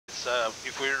is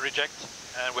if we reject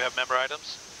and we have member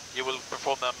items, you will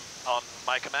perform them on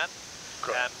my command.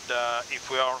 Correct. And if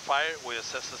we are on fire, we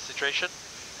assess the situation.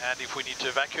 And if we need to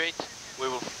evacuate, we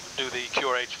will do the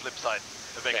QRH flip side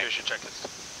evacuation checklist.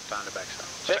 Down the backside.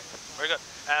 Check. Very good.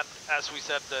 And as we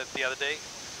said the other day,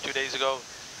 2 days ago,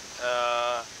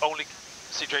 only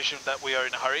situation that we are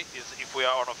in a hurry is if we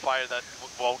are on a fire that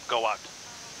won't go out.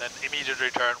 Then immediate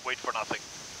return, wait for nothing.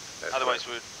 That's Otherwise,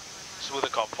 right. we'd smooth the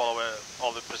comp, follow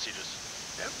all the procedures.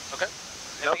 Yep. Okay.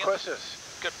 No Anything questions.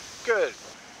 else? Good. Good.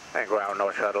 And ground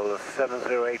North Shuttle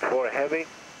 7084 Heavy.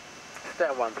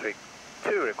 Stand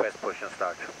 132, request push and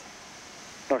start.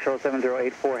 North Shuttle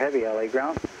 7084 Heavy, LA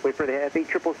ground. Wait for the Heavy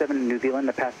 777 New Zealand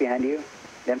to pass behind you.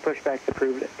 Then push back to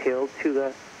approved tail to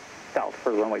the south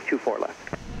for runway 24 left.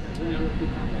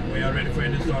 We are ready for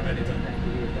you to start anytime.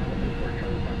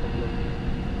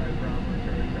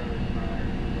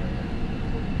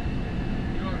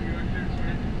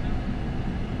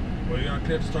 We are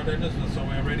clear to start engines, so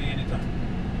we are ready anytime.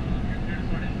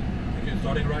 Okay,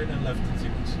 starting right and left in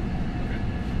sequence. Okay.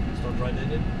 Start right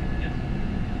engine. Yes.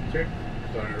 Check.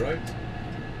 Starting right.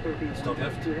 Start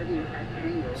left.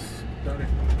 Starting.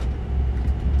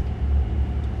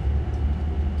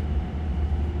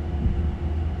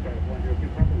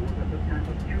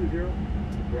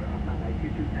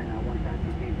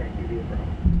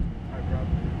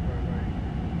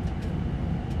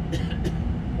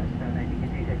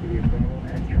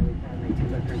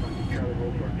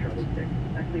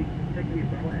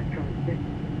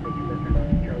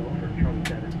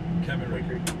 Cabin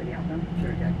record.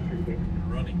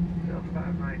 Running. So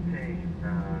 519,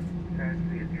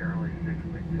 taxi at Charlie 6,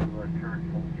 make 2 left turn,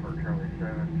 hold for Charlie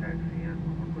 7, taxi in,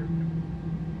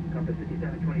 Compass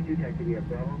 5722, taxi via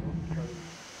Bravo.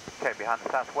 Okay, behind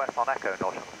southwest on Echo,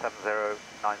 North Shuttle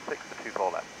 7096 to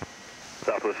 24 left.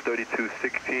 Southwest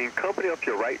 3216, company up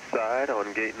your right side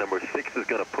on gate number 6 is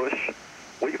going to push.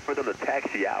 Wait for them to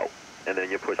taxi out, and then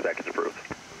your pushback is approved.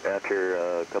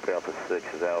 After company Alpha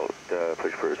 6 is out,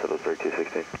 push for Southwest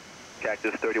 3216.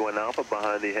 Cactus 31 Alpha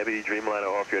behind the heavy Dreamliner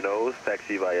off your nose,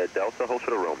 taxi via Delta, hold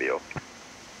short of Romeo.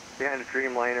 Behind the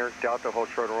Dreamliner, Delta, hold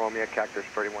short of Romeo, Cactus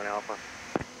 31 Alpha.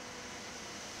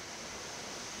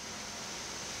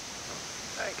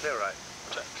 And clear right.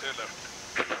 Check. Clear left.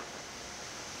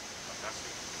 Fantastic.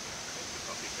 I think we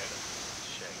probably better.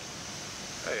 Check.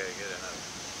 Oh yeah, good enough.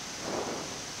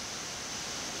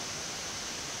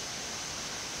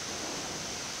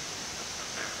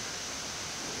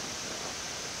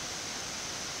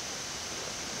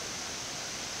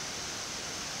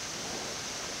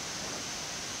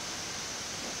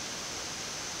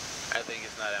 I think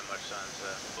it's not that much sun, so...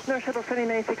 North Shuttle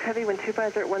 7096 Heavy, wind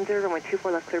 25010, runway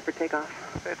 24 left, clear for takeoff.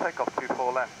 Okay, takeoff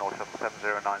 24 left, North Shuttle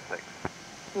 7096.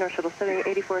 North Shuttle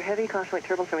 7084 Heavy, caution wait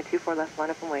turbulence, runway 24 left, line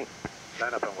up and wait.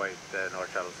 Line up and wait, North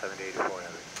Shuttle 7084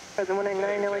 Heavy. Present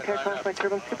 199, LA Tower, caution wait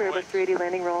turbulence, Super Airbus 380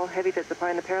 landing roll, Heavy jet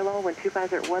supply in the parallel, wind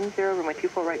 25010, runway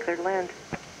 24 right, clear to land.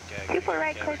 24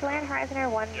 right, clear to land, horizon air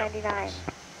 199.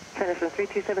 Center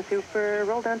 327 Super,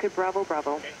 roll down to Bravo,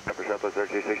 Bravo. Upper Southwest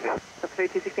 3216. Up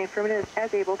 3216 affirmative,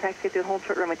 as able, taxi to hold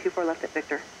short runway 24 left at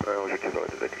Victor. Hold your 24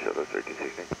 left at Victor, Southwest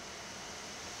 3216.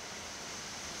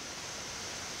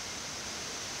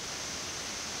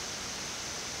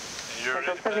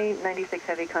 Shuttle 7096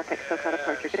 Heavy, contact SoCal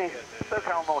departure. Good day.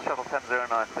 SoCal North Shuttle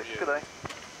 7096. Good day.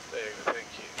 There you go, thank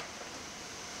you.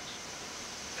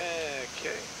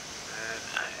 Okay, and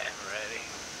I am ready.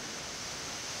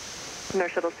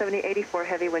 North Shuttle 7084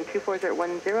 Heavy, wind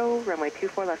 24010, runway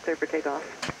 24 left, clear for takeoff.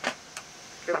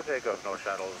 Clear for takeoff, North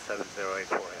Shuttle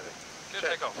 7084 Heavy. Clear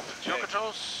takeoff. Your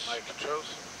controls. My controls.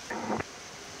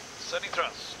 Setting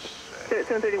thrust.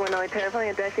 731 LA Tower, flying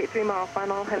at dash 83 mile,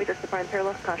 final, Heavy just departing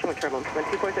parallel, caution with turbulence. Wind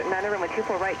 2409, runway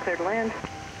 24 right, clear to land.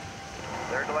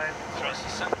 Clear to land. Thrust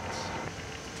ascendants.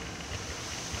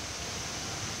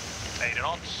 80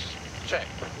 knots. Check.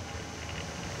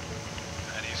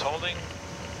 And he's holding.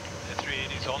 The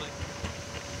 380 is holding.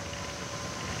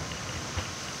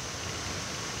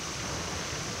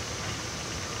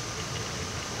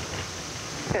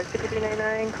 Yes,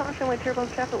 5399, caution with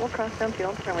turbulence traffic will cross down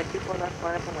field, runway 24 left,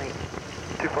 line up and wait.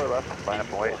 24 left, line up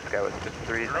and wait, Sky was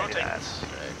 5399. Rotate.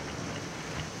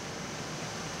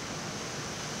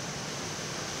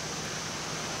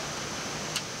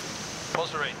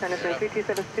 Pulse rate. Center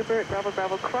 327 Super, Bravo,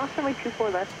 Bravo, cross runway 24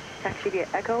 left, taxi via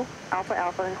Echo, Alpha,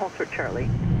 Alpha, and hold short Charlie.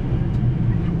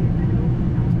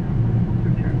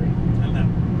 And now.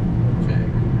 Check.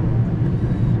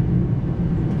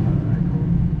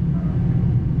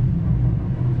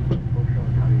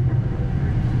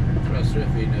 Thrust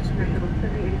readiness. North Shuttle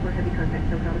 7084 Heavy, contact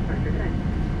SoCal departure. Good day.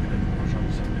 North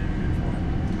Shuttle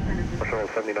 7084.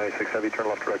 7096 Heavy, turn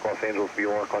left direct Los Angeles,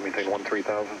 VOR, climb maintain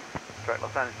 13,000. Direct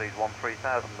Los Angeles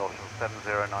 13,000, North Shuttle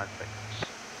 7096.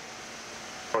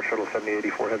 North Shuttle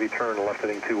 7084 Heavy, turn left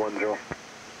heading 210.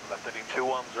 Left heading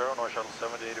 210, North Shuttle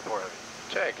 7084 Heavy.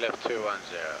 Check, left 210.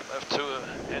 Left 2,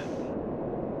 yeah.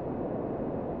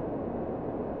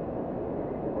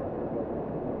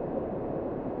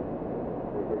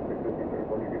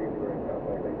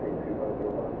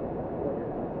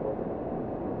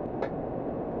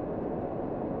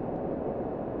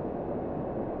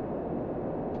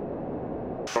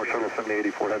 North Shuttle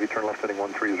 7084 Heavy, turn left heading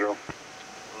 130.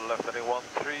 Left heading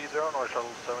 130, North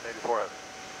Shuttle 784 Heavy.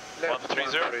 Left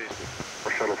 130.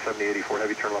 North Shuttle 7084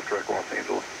 Heavy, turn left direct Los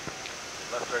Angeles.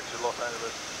 Left direct to Los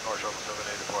Angeles, North Shuttle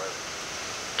 784 Heavy.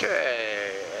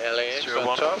 Okay, LAX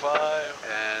on top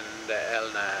and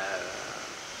LNAV.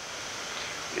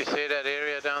 You see that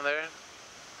area down there?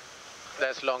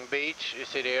 That's Long Beach. You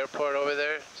see the airport over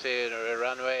there? See the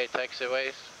runway,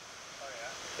 taxiways? Oh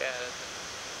Yeah, yeah. that's it.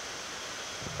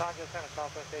 Los Angeles Center,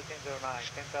 Southwest 1809,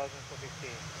 10,000 for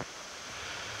 15.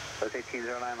 Southwest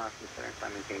 1809, Austin Center,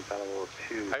 climbing team level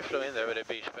 2. I flew in there with a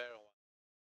Beach Sparrow.